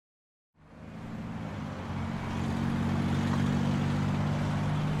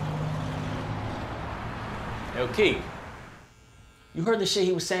Yo, Quique, you heard the shit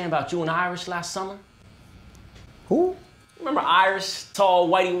he was saying about you and Irish last summer? Who? Remember Irish, tall,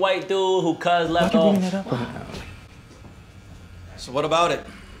 whitey white dude who cuz left off? Why'd you bring that up right now? So what about it?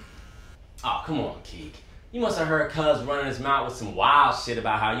 Oh, come on, Quique. You must have heard cuz running his mouth with some wild shit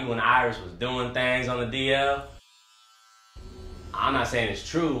about how you and Irish was doing things on the DL. I'm not saying it's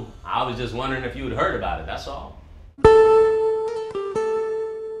true. I was just wondering if you had heard about it, that's all.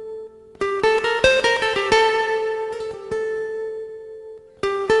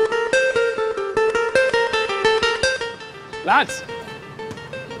 Lads.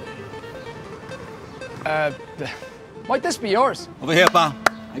 Might this be yours? Over here, pal.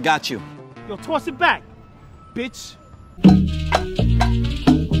 I got you. Yo, toss it back, bitch.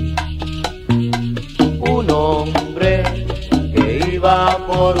 Un hombre que iba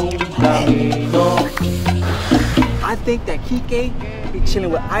por un camino. I think that Quique be chilling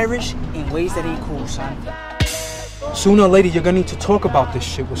with Irish in ways that ain't cool, son. Sooner or later, you're gonna need to talk about this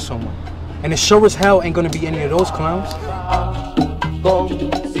shit with someone. And it sure as hell ain't gonna be any of those clowns.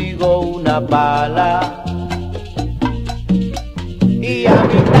 Consigo una bala y a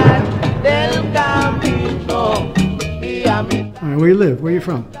mitad del camino y a mitad. All right, where you live? Where you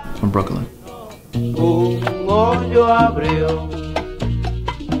from? From Brooklyn. Un hoyo abrió